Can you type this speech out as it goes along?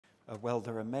Well,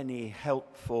 there are many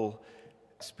helpful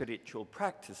spiritual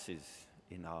practices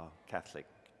in our Catholic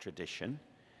tradition,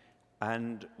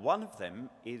 and one of them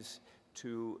is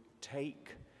to take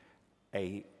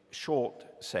a short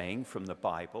saying from the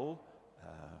Bible,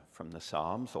 from the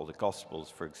Psalms or the Gospels,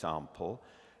 for example,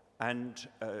 and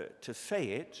to say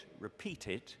it, repeat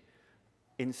it,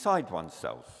 inside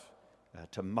oneself,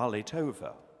 to mull it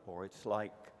over, or it's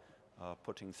like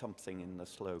putting something in the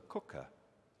slow cooker.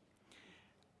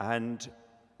 And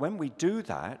when we do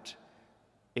that,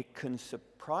 it can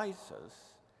surprise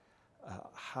us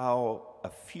how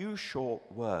a few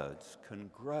short words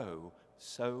can grow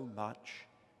so much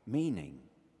meaning.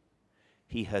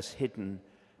 He has hidden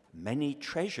many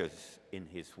treasures in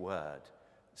his word,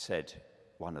 said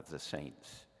one of the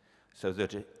saints, so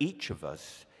that each of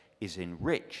us is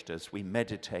enriched as we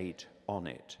meditate on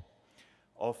it.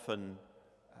 Often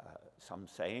some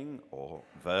saying or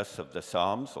verse of the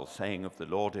Psalms or saying of the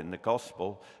Lord in the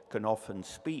Gospel can often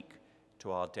speak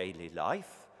to our daily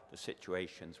life, the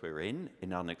situations we're in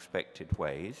unexpected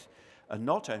ways. And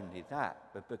not only that,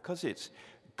 but because it's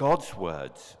God's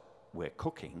words we're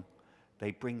cooking,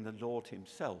 they bring the Lord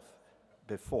himself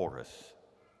before us.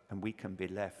 And we can be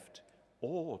left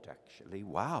awed, actually,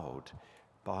 wowed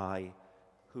by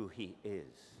who he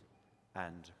is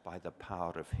and by the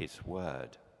power of his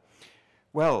word.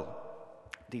 Well,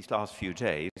 these last few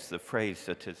days, the phrase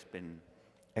that has been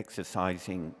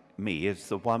exercising me is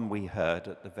the one we heard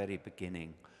at the very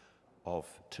beginning of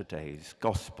today's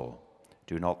gospel.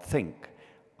 Do not think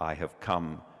I have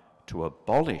come to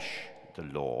abolish the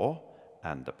law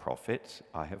and the prophets.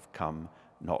 I have come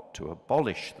not to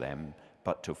abolish them,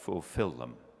 but to fulfill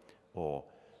them. Or,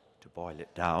 to boil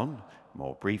it down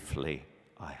more briefly,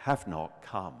 I have not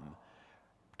come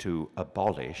to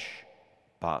abolish,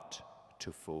 but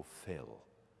to fulfill.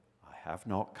 I have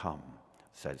not come,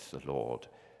 says the Lord,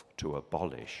 to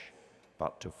abolish,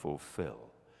 but to fulfill.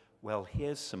 Well,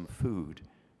 here's some food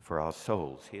for our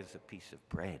souls. Here's a piece of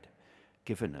bread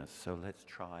given us, so let's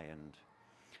try and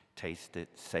taste it,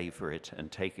 savor it,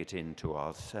 and take it into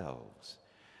ourselves.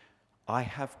 I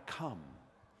have come,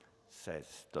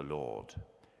 says the Lord.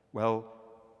 Well,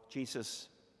 Jesus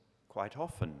quite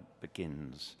often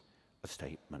begins a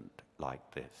statement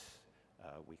like this.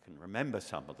 We can remember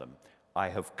some of them. I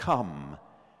have come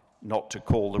not to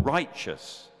call the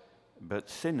righteous, but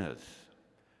sinners.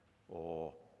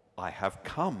 Or, I have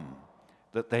come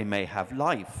that they may have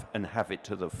life and have it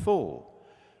to the full.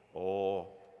 Or,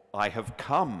 I have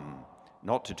come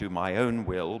not to do my own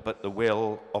will, but the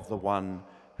will of the one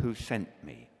who sent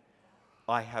me.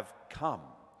 I have come.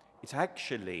 It's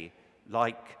actually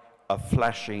like a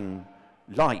flashing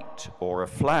light or a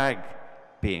flag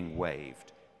being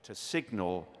waved to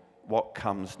signal what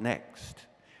comes next.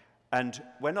 And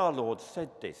when our Lord said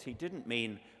this, he didn't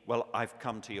mean, well, I've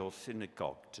come to your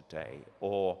synagogue today,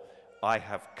 or I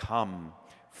have come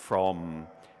from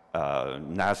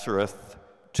Nazareth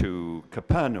to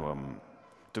Capernaum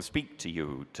to speak to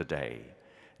you today.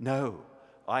 No,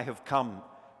 I have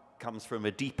comes from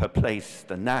a deeper place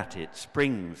than that. It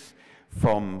springs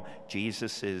from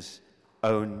Jesus's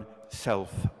own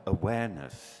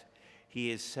self-awareness.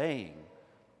 He is saying,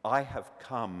 I have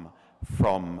come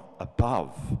from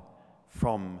above,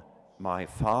 from my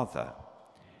Father.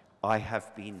 I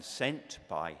have been sent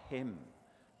by him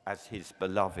as his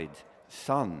beloved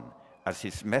Son, as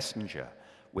his messenger,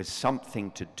 with something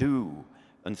to do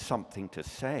and something to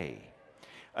say.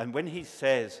 And when he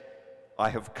says, I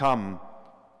have come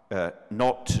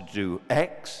not to do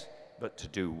X, but to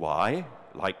do Y,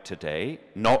 like today,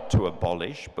 not to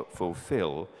abolish, but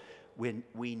fulfill, when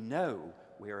we know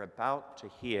we're about to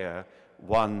hear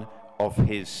one of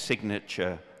his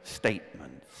signature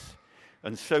statements.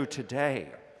 And so today,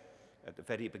 at the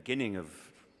very beginning of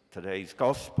today's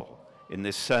gospel, in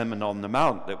this Sermon on the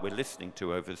Mount that we're listening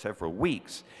to over several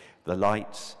weeks, the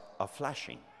lights are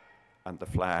flashing and the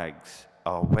flags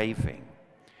are waving.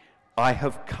 I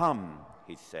have come,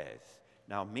 he says.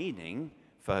 Now, meaning,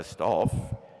 first off,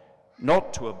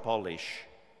 not to abolish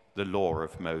the law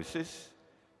of Moses,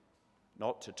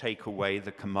 not to take away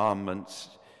the commandments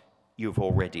you've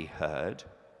already heard,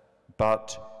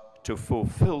 but to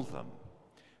fulfill them.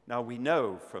 Now, we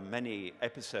know from many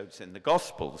episodes in the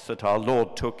Gospels that our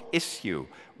Lord took issue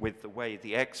with the way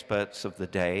the experts of the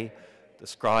day, the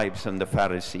scribes and the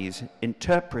Pharisees,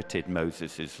 interpreted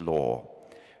Moses' law,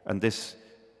 and this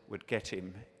would get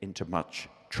him into much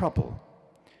trouble.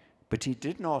 But he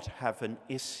did not have an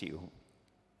issue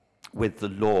with the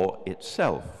law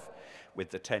itself, with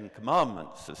the Ten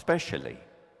Commandments especially.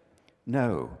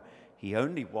 No, he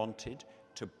only wanted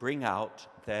to bring out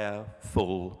their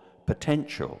full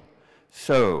potential.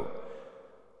 So,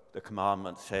 the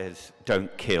commandment says,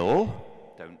 don't kill,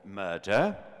 don't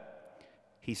murder.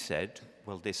 He said,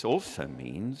 well, this also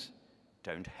means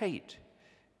don't hate.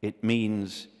 It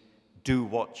means do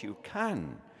what you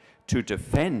can to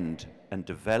defend and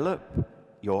develop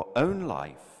your own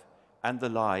life and the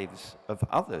lives of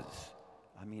others.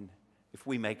 I mean, if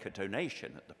we make a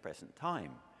donation at the present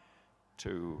time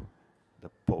to the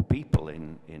poor people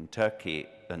in Turkey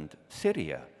and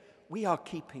Syria, we are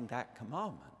keeping that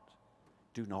commandment.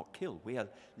 Do not kill. We are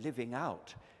living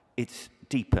out its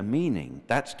deeper meaning.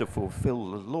 That's to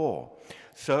fulfill the law.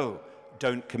 So,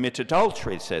 don't commit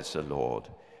adultery, says the Lord.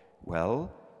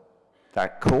 Well,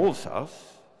 that calls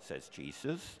us, says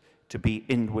Jesus, to be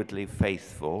inwardly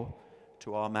faithful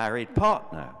to our married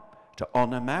partner, to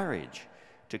honor marriage,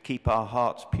 to keep our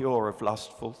hearts pure of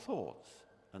lustful thoughts,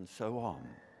 and so on.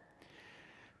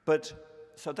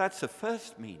 So that's the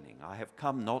first meaning. I have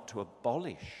come not to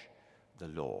abolish the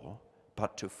law,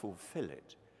 but to fulfill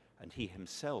it. And he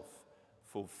himself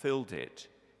fulfilled it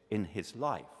in his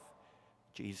life.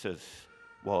 Jesus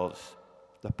was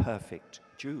the perfect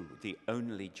Jew, the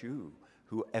only Jew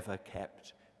who ever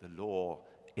kept the law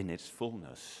in its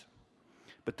fullness.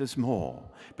 But there's more,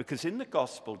 because in the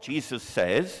gospel, Jesus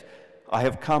says, I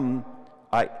have come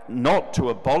not to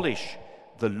abolish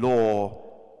the law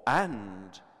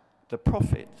and the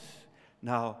prophets.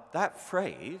 Now, that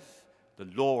phrase, the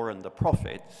law and the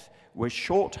prophets, was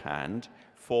shorthand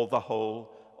for the whole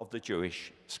of the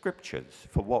Scriptures,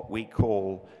 for what we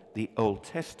call the Old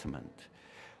Testament.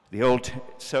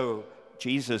 So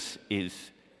Jesus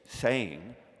is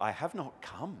saying, I have not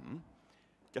come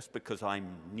just because I'm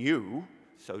new,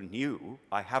 so new,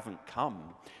 I haven't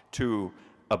come to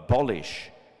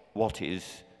abolish what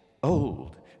is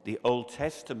old. The Old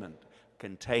Testament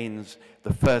contains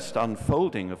the first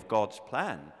unfolding of God's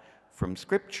plan from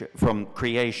Scripture, from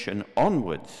creation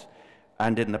onwards,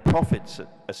 and in the prophets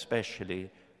especially,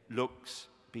 looks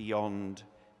beyond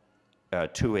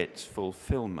to its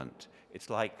fulfillment. It's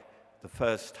like the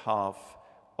first half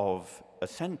of a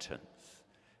sentence.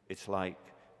 It's like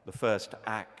the first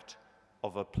act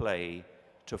of a play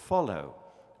to follow,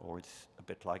 or it's a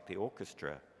bit like the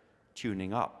orchestra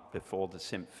tuning up before the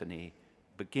symphony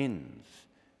begins.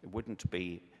 It wouldn't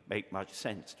make much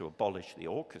sense to abolish the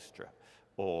orchestra,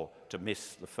 or to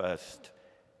miss the first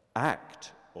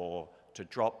act, or to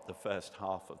drop the first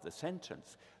half of the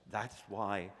sentence. That's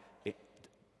why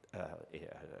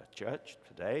church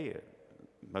today,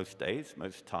 most days,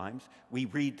 most times, we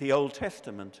read the Old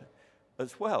Testament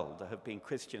as well. There have been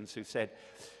Christians who said,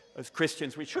 as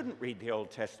Christians, we shouldn't read the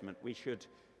Old Testament. We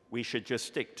should just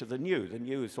stick to the New. The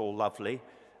New is all lovely,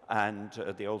 and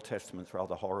the Old Testament's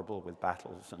rather horrible with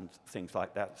battles and things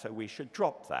like that, so we should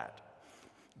drop that.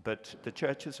 But the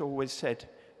church has always said,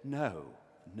 no,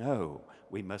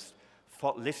 we must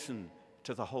listen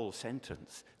to the whole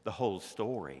sentence, the whole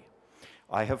story.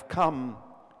 I have come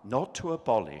not to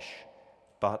abolish,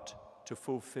 but to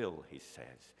fulfill, he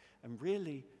says. And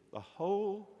really, the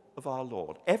whole of our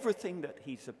Lord, everything that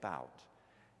he's about,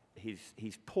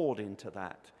 he's poured into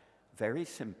that very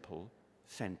simple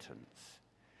sentence.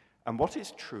 And what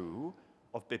is true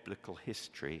of biblical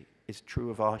history is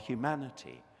true of our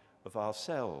humanity, of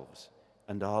ourselves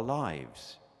and our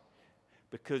lives.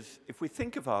 Because if we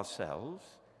think of ourselves,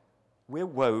 we're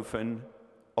woven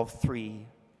of three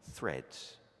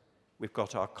threads. We've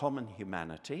got our common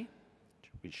humanity,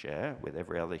 which we share with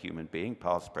every other human being,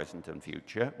 past, present, and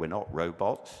future. We're not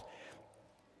robots,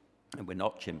 and we're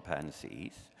not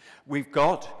chimpanzees. We've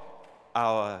got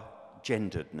our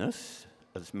genderedness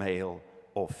as male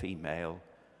or female,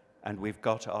 and we've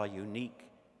got our unique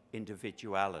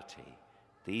individuality.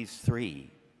 These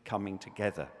three coming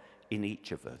together in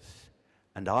each of us.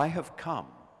 And I have come,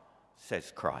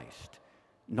 says Christ,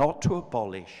 not to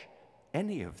abolish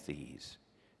any of these,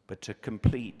 but to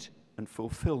complete and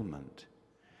fulfillment.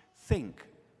 Think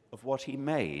of what he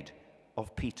made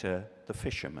of Peter the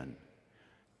fisherman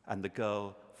and the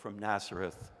girl from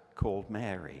Nazareth called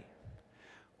Mary.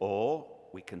 Or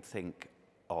we can think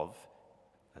of,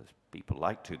 as people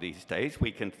like to these days,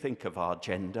 we can think of our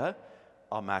gender,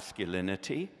 our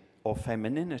masculinity or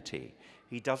femininity.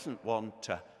 He doesn't want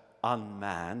to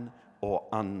unman or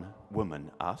unwoman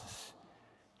us.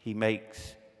 He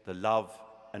makes the love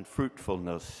and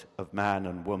fruitfulness of man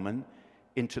and woman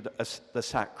into the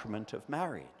sacrament of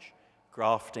marriage,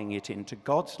 grafting it into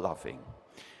God's loving.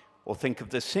 Or think of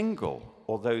the single,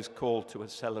 or those called to a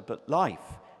celibate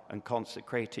life and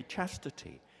consecrated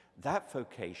chastity. That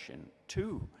vocation,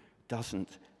 too,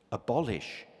 doesn't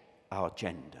abolish our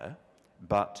gender,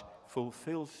 but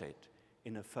fulfills it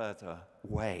in a further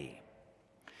way.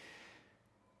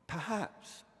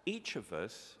 Perhaps each of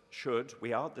us should,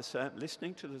 we are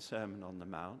listening to the Sermon on the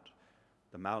Mount.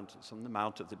 It's on the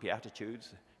Mount of the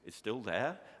Beatitudes. It's still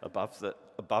there above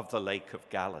the Lake of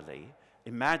Galilee.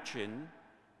 Imagine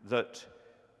that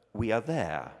we are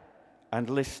there and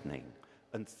listening,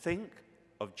 and think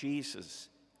of Jesus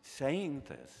saying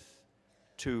this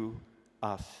to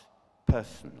us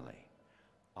personally,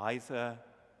 either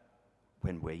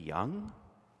when we're young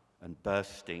and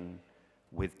bursting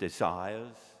with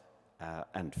desires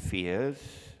and fears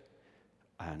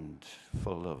and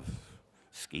full of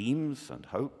schemes and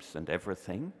hopes and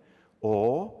everything,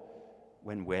 or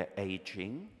when we're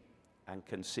aging and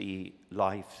can see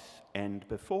life's end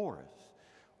before us,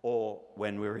 or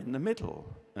when we're in the middle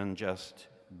and just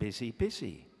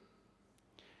busy.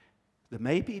 There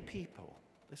may be people,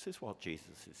 this is what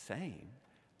Jesus is saying,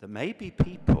 there may be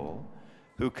people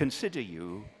who consider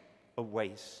you a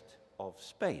waste of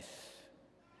space,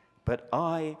 but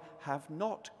I have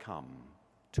not come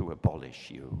to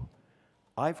abolish you.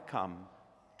 I've come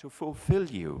to fulfill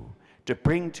you, to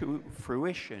bring to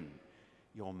fruition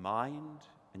your mind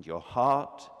and your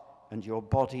heart and your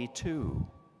body too.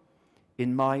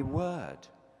 In my word,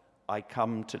 I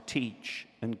come to teach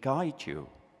and guide you.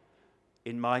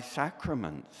 In my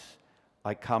sacraments,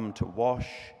 I come to wash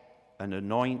and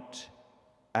anoint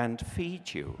and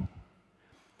feed you.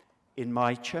 In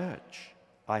my church,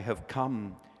 I have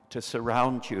come to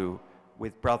surround you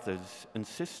with brothers and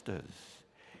sisters.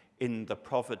 In the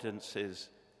providences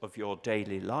of your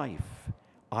daily life,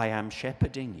 I am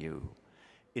shepherding you.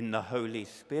 In the Holy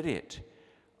Spirit,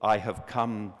 I have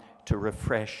come to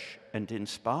refresh and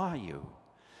inspire you.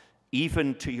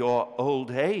 Even to your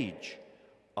old age,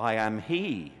 I am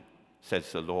He,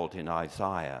 says the Lord in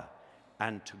Isaiah,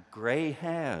 and to grey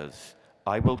hairs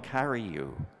I will carry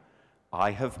you.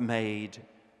 I have made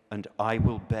and I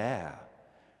will bear.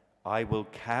 I will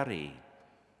carry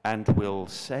and will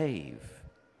save.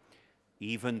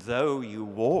 Even though you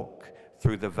walk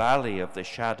through the valley of the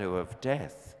shadow of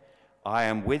death, I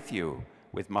am with you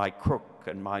with my crook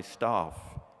and my staff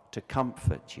to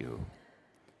comfort you.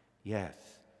 Yes,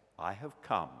 I have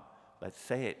come. Let's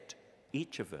say it,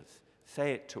 each of us,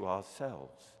 say it to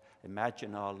ourselves.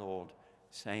 Imagine our Lord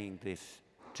saying this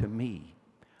to me.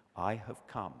 I have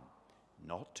come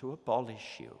not to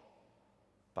abolish you,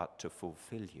 but to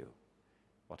fulfill you,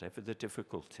 whatever the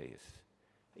difficulties.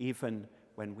 Even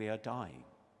when we are dying,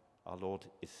 our Lord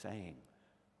is saying,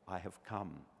 I have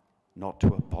come not to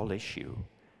abolish you,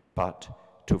 but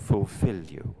to fulfill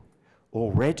you.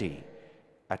 Already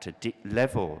at a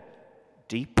level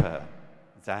deeper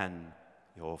than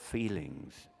your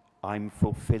feelings, I'm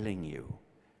fulfilling you,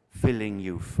 filling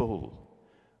you full.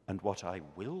 And what I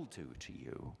will do to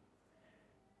you,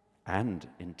 and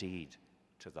indeed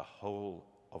to the whole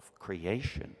of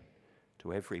creation,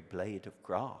 to every blade of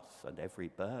grass and every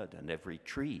bird and every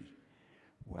tree,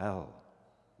 well,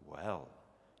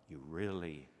 you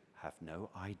really have no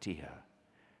idea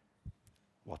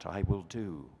what I will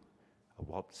do, or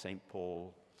what St.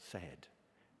 Paul said,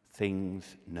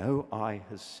 things no eye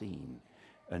has seen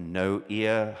and no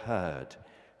ear heard,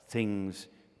 things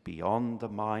beyond the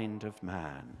mind of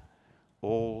man,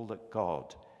 all that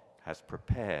God has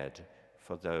prepared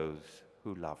for those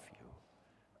who love you.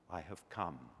 I have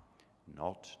come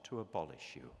not to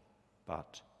abolish you,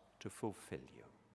 but to fulfill you.